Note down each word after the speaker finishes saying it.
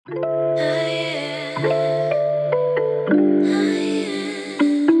Maybe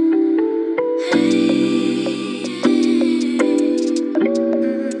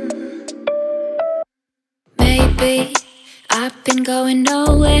I've been going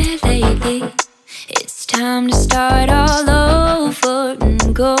nowhere lately. It's time to start all over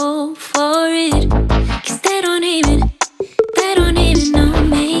and go for it. 'Cause they don't even know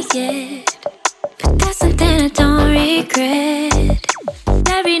me yet. But that's something I don't regret.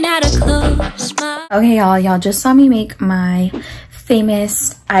 Every night I close my... Okay, y'all just saw me make my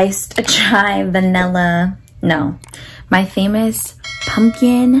famous iced chai vanilla, no, my famous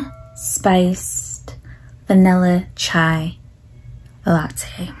pumpkin spiced vanilla chai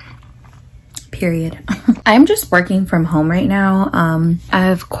latte, period. I'm just working from home right now. I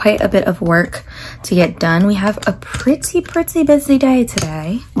have quite a bit of work to get done. We have a pretty busy day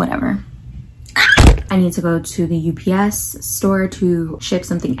today. Whatever. I need to go to the UPS store to ship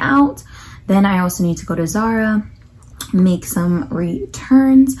something out. Then I also need to go to Zara, make some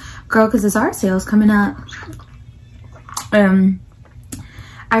returns. Girl, because the Zara sale is coming up.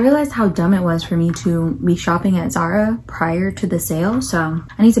 I realized how dumb it was for me to be shopping at Zara prior to the sale. So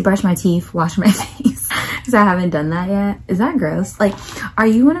I need to brush my teeth, wash my face, because I haven't done that yet. Is that gross? Like, are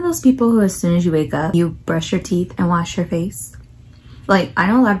you one of those people who as soon as you wake up, you brush your teeth and wash your face? Like, I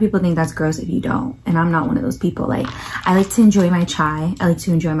know a lot of people think that's gross if you don't, and I'm not one of those people. Like, I like to enjoy my chai. I like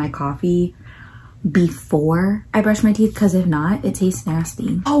to enjoy my coffee before I brush my teeth, because if not, it tastes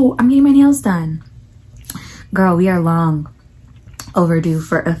nasty. Oh, I'm getting my nails done. Girl, we are long overdue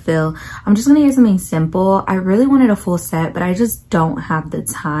for a fill. I'm just gonna get something simple. I really wanted a full set, but I just don't have the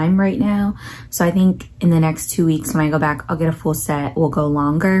time right now. So I think in the next 2 weeks when I go back, I'll get a full set. We'll go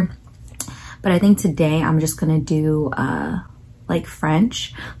longer. But I think today I'm just gonna do like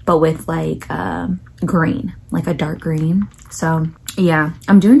French, but with like green, like a dark green. So yeah,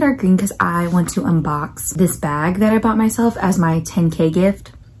 I'm doing dark green because I want to unbox this bag that I bought myself as my 10K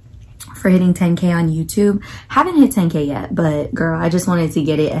gift for hitting 10K on YouTube. Haven't hit 10K yet, but girl, I just wanted to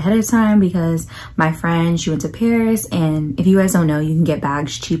get it ahead of time because my friend, she went to Paris, and if you guys don't know, you can get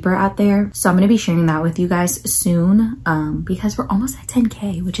bags cheaper out there. So I'm gonna be sharing that with you guys soon because we're almost at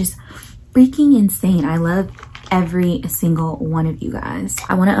 10K, which is freaking insane. I love every single one of you guys.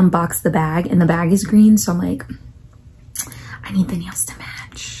 I want to unbox the bag, and the bag is green, so I'm like, I need the nails to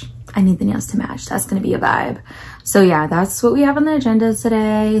match. I need the nails to match. That's gonna be a vibe. So yeah, that's what we have on the agenda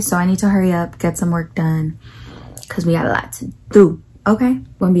today. So I need to hurry up, get some work done, because we got a lot to do. Okay,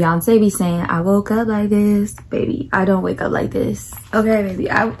 when Beyonce be saying, I woke up like this, baby, I don't wake up like this. Okay, baby,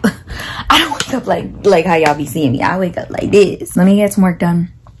 I don't wake up like how y'all be seeing me. I wake up like this. Let me get some work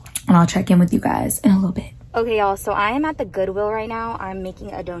done, and I'll check in with you guys in a little bit. Okay, y'all, so I am at the Goodwill right now. I'm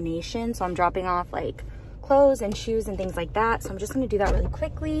making a donation, so I'm dropping off like clothes and shoes and things like that. So I'm just gonna do that really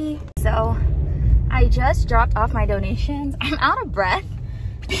quickly. So I just dropped off my donations. I'm out of breath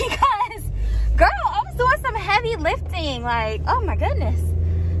because, girl, I was doing some heavy lifting, like, oh my goodness.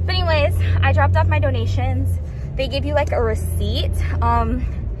 But anyways, I dropped off my donations. They give you like a receipt.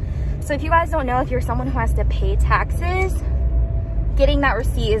 So if you guys don't know, if you're someone who has to pay taxes, getting that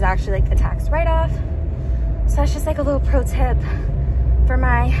receipt is actually like a tax write-off. So that's just like a little pro tip for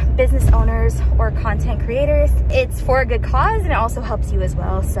my business owners or content creators. It's for a good cause, and it also helps you as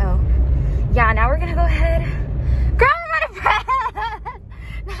well. So yeah, now we're gonna go ahead. Girl, I'm out of breath.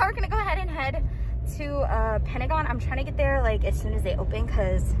 Now we're gonna go ahead and head to Pentagon. I'm trying to get there like as soon as they open,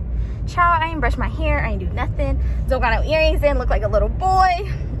 because child, I ain't brush my hair, I ain't do nothing. Don't got no earrings in, look like a little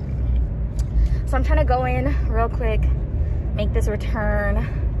boy. So I'm trying to go in real quick, make this return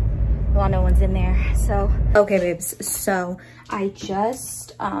while no one's in there. So okay, babes, so I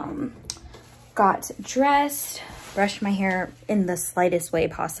just got dressed, brushed my hair in the slightest way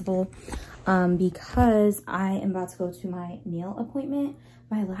possible because I am about to go to my nail appointment.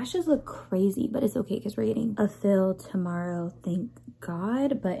 My lashes look crazy, but it's okay because we're getting a fill tomorrow, thank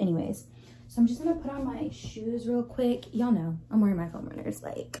God. But anyways, so I'm just gonna put on my shoes real quick. Y'all know I'm wearing my foam runners,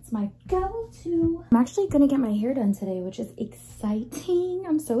 like it's my go-to. I'm actually gonna get my hair done today, which is exciting.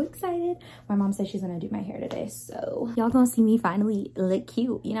 I'm so excited. My mom said she's gonna do my hair today, so y'all gonna see me finally look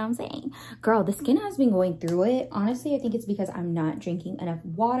cute, you know what I'm saying? Girl, the skin has been going through it. Honestly, I think it's because I'm not drinking enough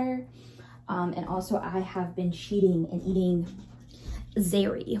water, and also I have been cheating and eating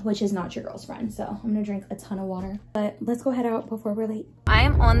Zeri, which is not your girl's friend. So I'm gonna drink a ton of water, but let's go head out before we're late. I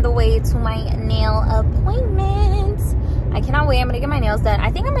am on the way to my nail appointment. I cannot wait. I'm gonna get my nails done.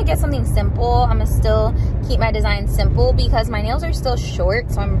 I think I'm gonna get something simple. I'm gonna still keep my design simple because my nails are still short,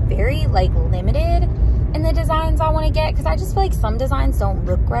 so I'm very like limited in the designs I want to get, because I just feel like some designs don't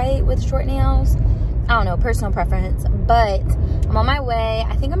look right with short nails. I don't know, personal preference, but I'm on my way.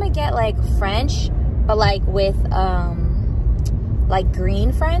 I think I'm gonna get like French, but like with like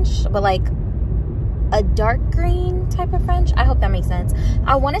green French, but like a dark green type of French. I hope that makes sense.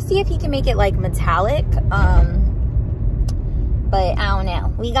 I want to see if he can make it like metallic, but I don't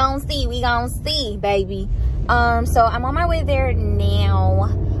know. We gonna see, baby. So I'm on my way there now.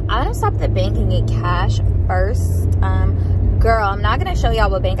 I'm gonna stop at the bank and get cash first. Girl, I'm not gonna show y'all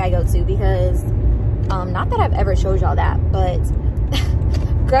what bank I go to because not that I've ever showed y'all that, but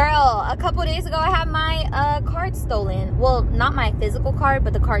girl, a couple days ago I had my card stolen. Well, not my physical card,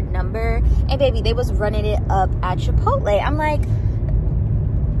 but the card number. And baby, they was running it up at Chipotle. I'm like,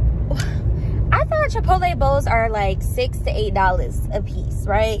 I thought Chipotle bowls are like $6 to $8 a piece,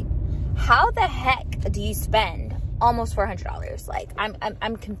 right? How the heck do you spend almost $400? Like,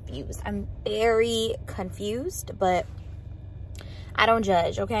 I'm confused. I'm very confused, but I don't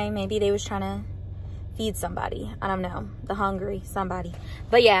judge, okay? Maybe they was trying to feed somebody. I don't know. The hungry somebody.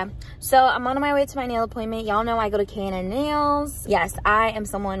 But yeah, so I'm on my way to my nail appointment. Y'all know I go to K&N Nails. Yes, I am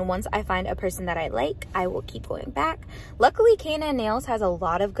someone, once I find a person that I like, I will keep going back. Luckily, K&N Nails has a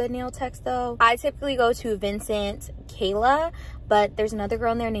lot of good nail techs though. I typically go to Vincent, Kayla, but there's another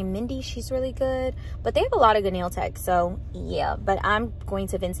girl in there named Mindy. She's really good. But they have a lot of good nail techs, so yeah. But I'm going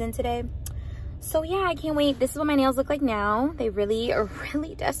to Vincent today. So yeah, I can't wait. This is what my nails look like now. They really,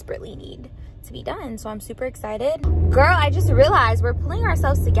 really desperately need to be done, so I'm super excited. Girl, I just realized we're pulling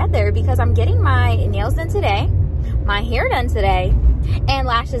ourselves together because I'm getting my nails done today, my hair done today, and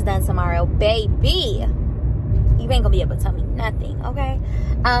lashes done tomorrow. Baby, you ain't gonna be able to tell me nothing, okay?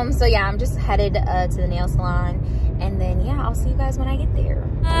 So yeah, I'm just headed to the nail salon, and then yeah, I'll see you guys when I get there.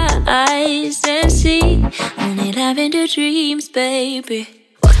 Eyes and see only lavender dreams, baby.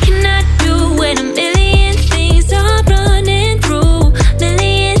 What can I do when a million things are running through?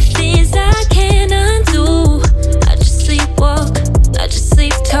 Million things I can't undo. I just sleepwalk, I just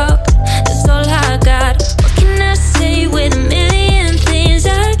sleep talk. That's all I got. What can I say with a million things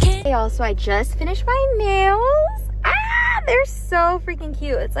I can't? Hey y'all, so I just finished my nails. Ah, they're so freaking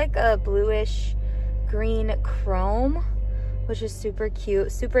cute. It's like a bluish green chrome, which is super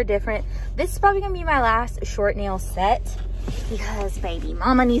cute, super different. This is probably gonna be my last short nail set because baby,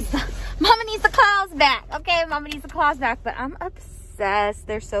 mama needs the claws back. Okay, mama needs the claws back, but I'm obsessed.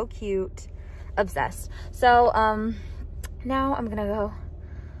 They're so cute. Obsessed. So now I'm gonna go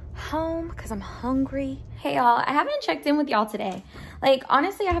home because I'm hungry. Hey y'all, I haven't checked in with y'all today. Like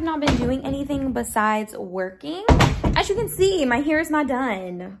honestly, I have not been doing anything besides working. As you can see, my hair is not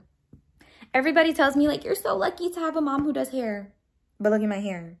done. Everybody tells me like, you're so lucky to have a mom who does hair, but look at my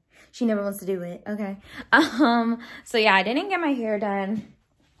hair. She never wants to do it. Okay. So yeah, I didn't get my hair done.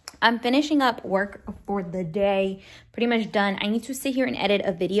 I'm finishing up work for the day, pretty much done. I need to sit here and edit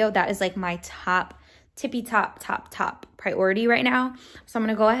a video. That is like my tippy top priority right now. So I'm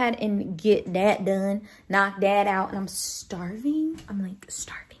gonna go ahead and get that done, knock that out. And I'm starving. I'm like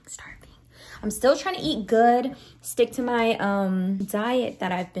starving. I'm still trying to eat good, stick to my diet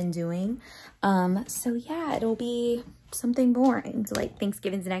that I've been doing. So yeah, it'll be something boring. So like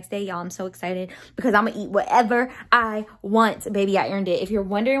Thanksgiving's the next day, y'all. I'm so excited because I'm gonna eat whatever I want. Baby, I earned it. If you're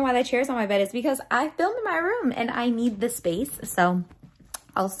wondering why that chair's on my bed, it's because I filmed in my room and I need the space. So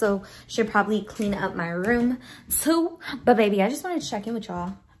also should probably clean up my room too. But baby, I just wanted to check in with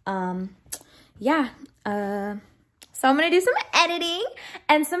y'all. So I'm gonna do some editing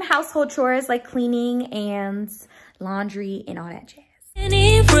and some household chores like cleaning and laundry and all that jazz.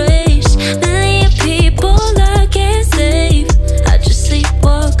 Erase million people I can't save. I just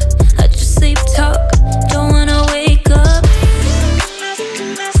sleepwalk, I just sleep talk. Don't wanna wake up.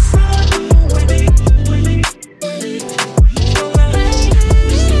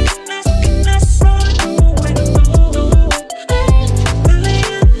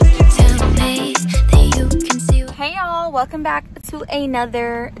 Hey y'all, welcome back to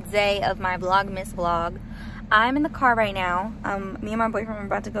another day of my Vlogmas vlog. I'm in the car right now. Me and my boyfriend are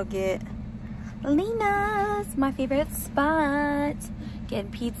about to go get Lena's, my favorite spot. Get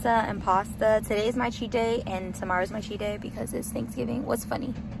pizza and pasta. Today's my cheat day and tomorrow's my cheat day because it's Thanksgiving. What's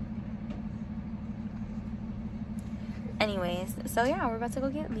funny? Anyways, so yeah, we're about to go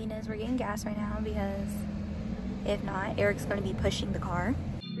get Lena's. We're getting gas right now because if not, Eric's gonna be pushing the car.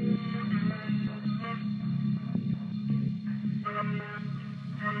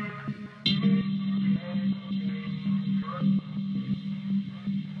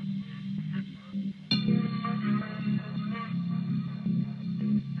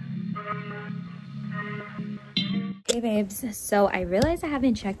 Hey babes, so I realized I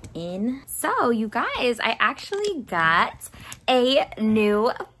haven't checked in. So you guys, I actually got a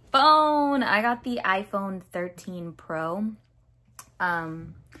new phone. I got the iPhone 13 Pro.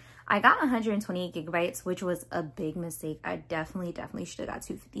 I got 128 gigabytes, which was a big mistake. I definitely should have got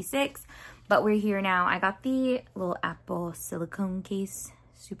 256, but we're here now. I got the little Apple silicone case,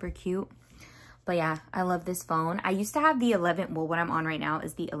 super cute. But yeah, I love this phone. I used to have the 11, well, what I'm on right now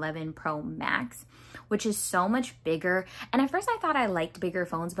is the 11 Pro Max, which is so much bigger. And at first I thought I liked bigger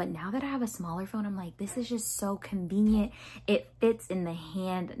phones, but now that I have a smaller phone, I'm like, this is just so convenient. It fits in the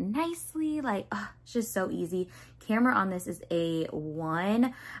hand nicely. Like, it's just so easy. Camera on this is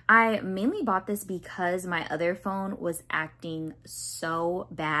A1. I mainly bought this because my other phone was acting so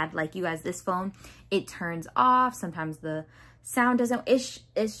bad. Like, you guys, this phone, it turns off. Sometimes the sound doesn't,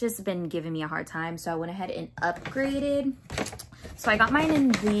 it's just been giving me a hard time. So I went ahead and upgraded. So I got mine in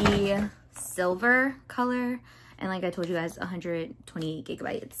the silver color, and like I told you guys, 128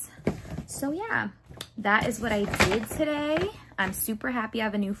 gigabytes. So yeah, that is what I did today. I'm super happy I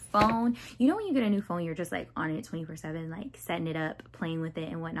have a new phone. You know, when you get a new phone, you're just like on it 24/7, like setting it up, playing with it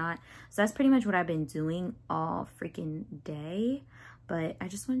and whatnot. So that's pretty much what I've been doing all freaking day. But I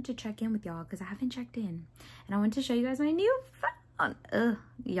just wanted to check in with y'all because I haven't checked in, and I wanted to show you guys my new phone.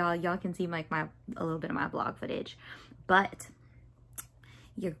 Y'all can see like a little bit of my vlog footage, but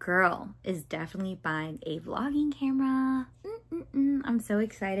your girl is definitely buying a vlogging camera. I'm so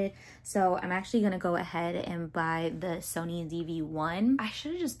excited. So I'm actually gonna go ahead and buy the Sony ZV-1. I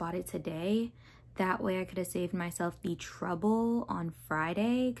should have just bought it today. That way I could have saved myself the trouble on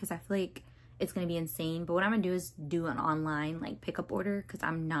Friday, because I feel like it's gonna be insane. But what I'm gonna do is do an online like pickup order, because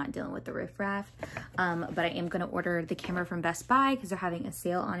I'm not dealing with the riffraff. But I am gonna order the camera from Best Buy because they're having a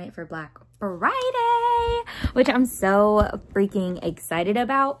sale on it for Black Friday, which I'm so freaking excited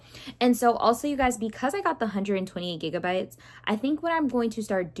about. And so also, you guys, because I got the 128 gigabytes, I think what I'm going to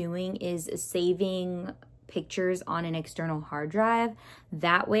start doing is saving pictures on an external hard drive.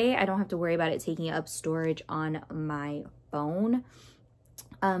 That way I don't have to worry about it taking up storage on my phone.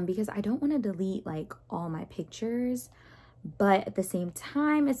 Because I don't want to delete like all my pictures, but at the same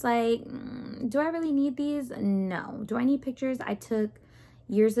time, it's like, do I really need these? No. Do I need pictures I took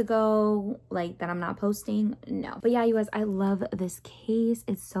years ago, like that I'm not posting? No. But yeah, you guys, I love this case.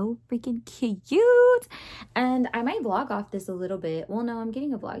 It's so freaking cute, and I might vlog off this a little bit. Well, no, I'm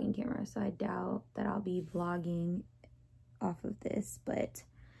getting a vlogging camera, so I doubt that I'll be vlogging off of this, but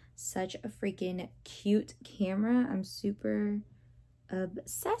such a freaking cute camera. I'm super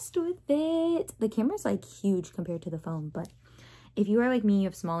obsessed with it. The camera's like huge compared to the phone, but if you are like me, you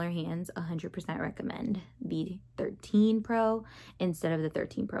have smaller hands, 100% recommend the 13 Pro instead of the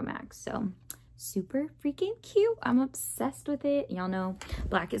 13 Pro Max. So super freaking cute. I'm obsessed with it. Y'all know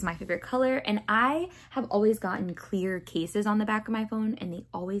black is my favorite color, and I have always gotten clear cases on the back of my phone, and they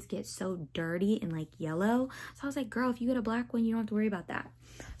always get so dirty and like yellow. So I was like, girl, if you get a black one, you don't have to worry about that.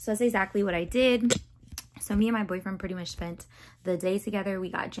 So that's exactly what I did. So me and my boyfriend pretty much spent the day together.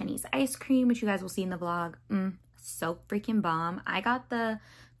 We got Jenny's ice cream, which you guys will see in the vlog. So freaking bomb. I got the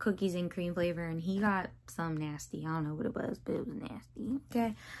cookies and cream flavor, and he got some nasty. I don't know what it was, but it was nasty.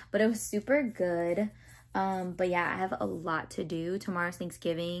 Okay, but it was super good. But yeah, I have a lot to do. Tomorrow's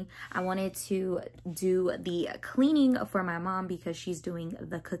Thanksgiving. I wanted to do the cleaning for my mom because she's doing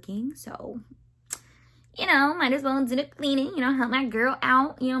the cooking. So, you know, might as well do the cleaning, you know, help my girl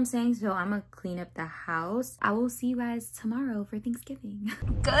out, you know what I'm saying? So I'm gonna clean up the house. I will see you guys tomorrow for Thanksgiving.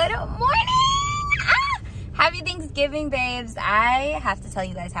 Good morning! Happy Thanksgiving, babes. I have to tell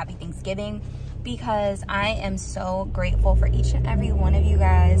you guys happy Thanksgiving because I am so grateful for each and every one of you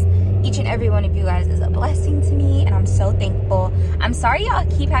guys. Each and every one of you guys is a blessing to me, and I'm so thankful. I'm sorry y'all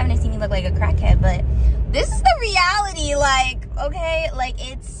keep having to see me look like a crackhead, but this is the reality. Like, okay, like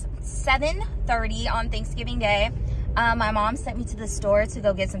it's 7:30 on Thanksgiving Day. My mom sent me to the store to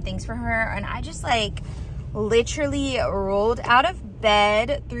go get some things for her, and I just like literally rolled out of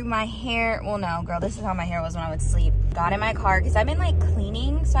bed, threw my hair, well no girl, this is how my hair was when I would sleep, got in my car because I've been like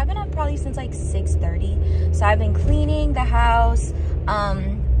cleaning. So I've been up probably since like 6:30. So I've been cleaning the house,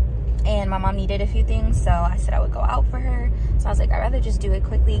 and my mom needed a few things, so I said I would go out for her. So I was like, I'd rather just do it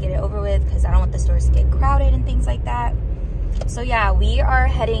quickly, get it over with, because I don't want the stores to get crowded and things like that. So yeah, we are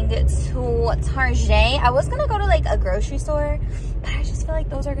heading to Target. I was gonna go to like a grocery store, but I just feel like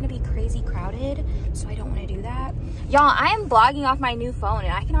those are gonna be crazy crowded, so I don't want to do that. Y'all, I am vlogging off my new phone,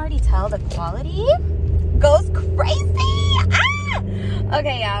 and I can already tell the quality goes crazy.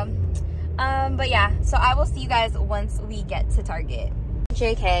 Okay, yeah. But yeah, so I will see you guys once we get to Target.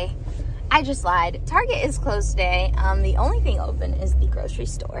 JK, I just lied. Target is closed today. The only thing open is the grocery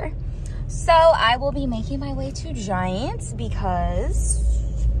store. So I will be making my way to Giant because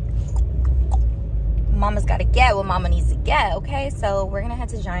mama's got to get what mama needs to get, okay? So we're gonna head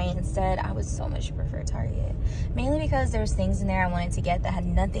to Giant instead. I would so much prefer Target, mainly because there's things in there I wanted to get that had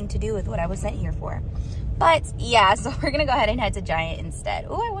nothing to do with what I was sent here for. But yeah, so we're gonna go ahead and head to Giant instead.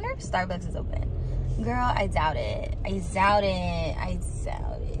 Oh, I wonder if Starbucks is open. Girl, I doubt it. I doubt it. I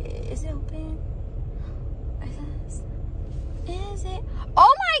doubt it. Is it open? Is it?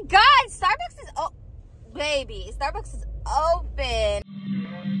 Oh my God, Starbucks is baby, Starbucks is open.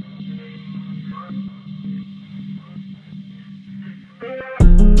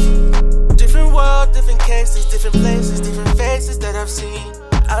 Different world, different cases, different places, different faces that I've seen.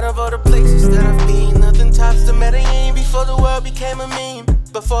 Out of all the places that I've been, nothing tops the Medellin before the world became a meme.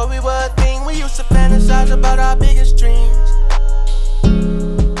 Before we were a thing, we used to fantasize about our biggest dreams.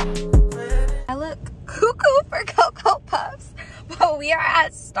 I look cuckoo for Cocoa Puffs, but we are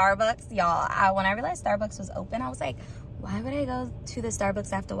at Starbucks, y'all. When I realized Starbucks was open, I was like, why would I go to the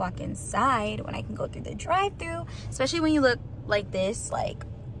Starbucks? I have to walk inside when I can go through the drive-thru, especially when you look like this, like,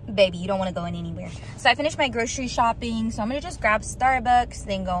 baby, you don't want to go in anywhere. So I finished my grocery shopping, so I'm gonna just grab Starbucks,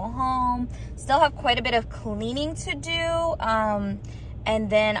 then go home. Still have quite a bit of cleaning to do, and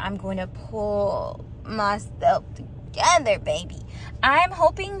then I'm going to pull myself together, baby. I'm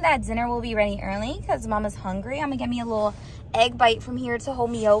hoping that dinner will be ready early because mama's hungry. I'm gonna get me a little egg bite from here to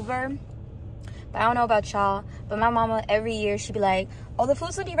hold me over. But I don't know about y'all, but my mama every year she'd be like, oh, the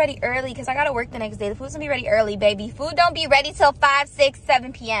food's gonna be ready early because I gotta work the next day. The food's gonna be ready early, baby. Food don't be ready till 5, 6,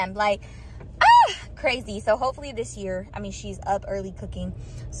 7 p.m. Like, crazy. So hopefully this year, I mean, she's up early cooking.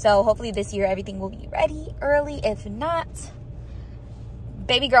 So hopefully this year everything will be ready early. If not,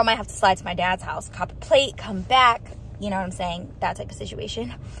 baby girl might have to slide to my dad's house, cop a plate, come back. You know what I'm saying? That type of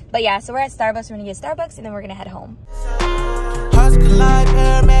situation. But yeah, so we're at Starbucks. We're gonna get Starbucks and then we're gonna head home. Hearts collide,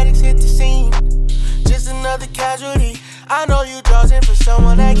 paramedics hit the scene. Just another casualty. I know you draws in for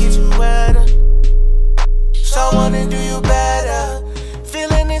someone that gets you wetter, someone to do you better.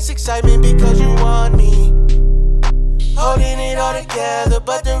 Feeling this excitement because you want me, holding it all together,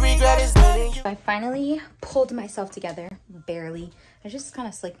 but the regret is letting you. I finally pulled myself together, barely. I just kind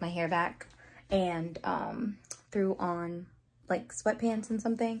of slicked my hair back and threw on like sweatpants and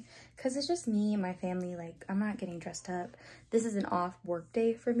something because it's just me and my family. Like, I'm not getting dressed up. This is an off work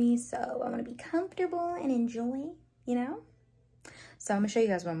day for me, so I want to be comfortable and enjoy, you know. So I'm gonna show you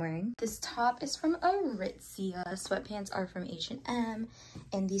guys what I'm wearing. This top is from Aritzia. Sweatpants are from H&M,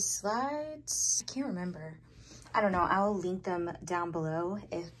 and these slides, I can't remember. I don't know. I will link them down below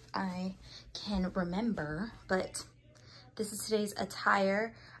if I can remember, but this is today's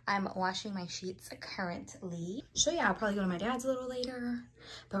attire. I'm washing my sheets currently. So yeah, I'll probably go to my dad's a little later.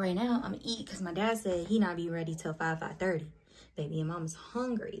 But right now, I'm gonna eat because my dad said he not be ready till 5:30. Baby, and mom's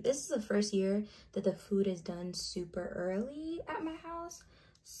hungry. This is the first year that the food is done super early at my house.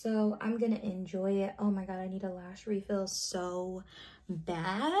 So I'm gonna enjoy it. Oh my God, I need a lash refill so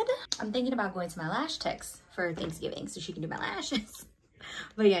bad. I'm thinking about going to my lash techs for Thanksgiving so she can do my lashes.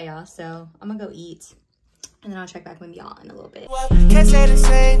 But yeah, y'all, so I'm gonna go eat. And then I'll check back with y'all in a little bit. Can't say the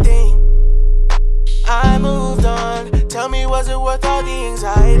same thing. I moved on. Tell me, was it worth all the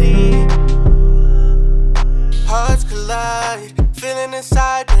anxiety? Hearts collide, feeling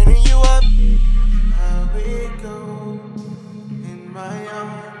inside, burning you up. How it go in my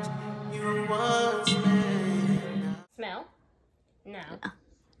arms, you once made. Smell? No.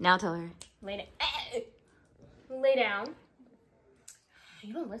 Now tell her. Lay down. Lay down.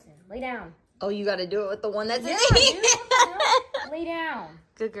 You don't listen. Lay down. Oh, you gotta do it with the one that's Yeah, in dude, what the hell? Lay down.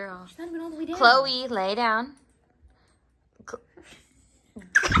 Good girl. She's not even all the way down. Chloe, lay down.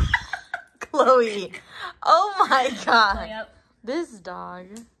 Chloe. Oh my God. Lay up. This dog.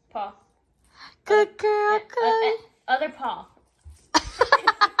 Paw. Good girl, Chloe. Other paw.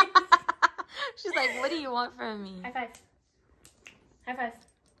 She's like, what do you want from me? High five. High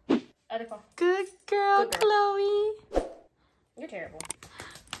five. Other paw. Good girl, Good girl. Chloe. You're terrible.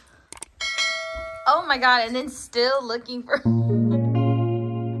 Oh my God, and then still looking for